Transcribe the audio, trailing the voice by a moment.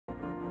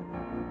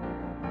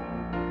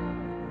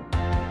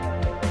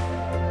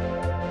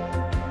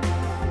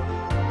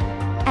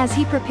As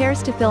he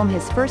prepares to film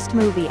his first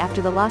movie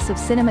after the loss of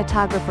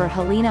cinematographer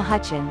Helena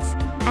Hutchins,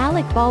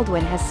 Alec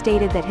Baldwin has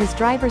stated that his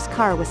driver's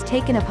car was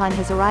taken upon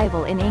his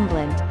arrival in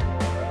England.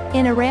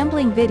 In a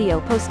rambling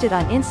video posted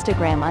on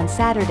Instagram on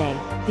Saturday,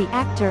 the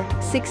actor,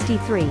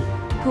 63,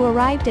 who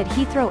arrived at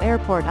Heathrow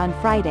Airport on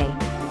Friday,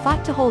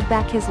 fought to hold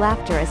back his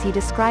laughter as he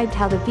described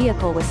how the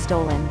vehicle was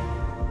stolen.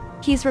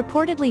 He's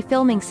reportedly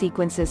filming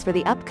sequences for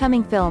the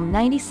upcoming film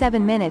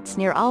 97 Minutes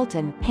near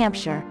Alton,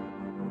 Hampshire.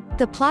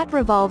 The plot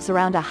revolves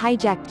around a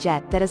hijacked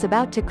jet that is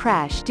about to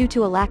crash due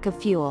to a lack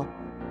of fuel.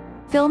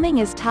 Filming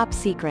is top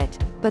secret,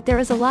 but there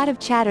is a lot of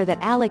chatter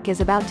that Alec is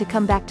about to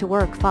come back to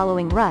work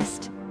following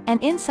rust, an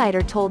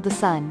insider told The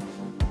Sun.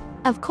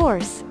 Of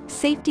course,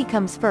 safety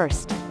comes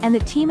first, and the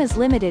team is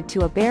limited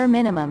to a bare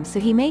minimum so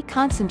he may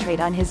concentrate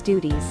on his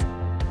duties.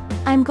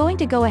 "I'm going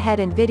to go ahead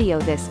and video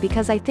this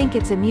because I think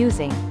it's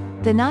amusing,"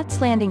 the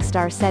Knots Landing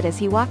star said as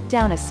he walked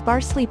down a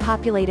sparsely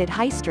populated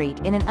high street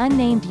in an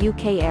unnamed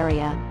UK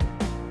area.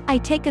 "I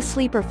take a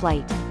sleeper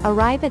flight,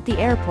 arrive at the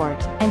airport,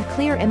 and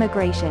clear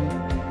immigration.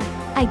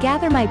 I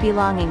gather my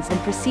belongings and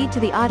proceed to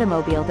the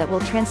automobile that will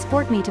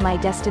transport me to my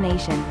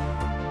destination."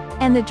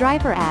 And the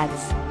driver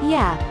adds,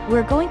 "Yeah,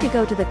 we're going to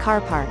go to the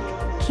car park,"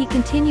 he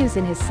continues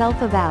in his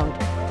self-avowed,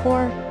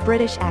 poor,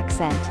 British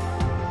accent.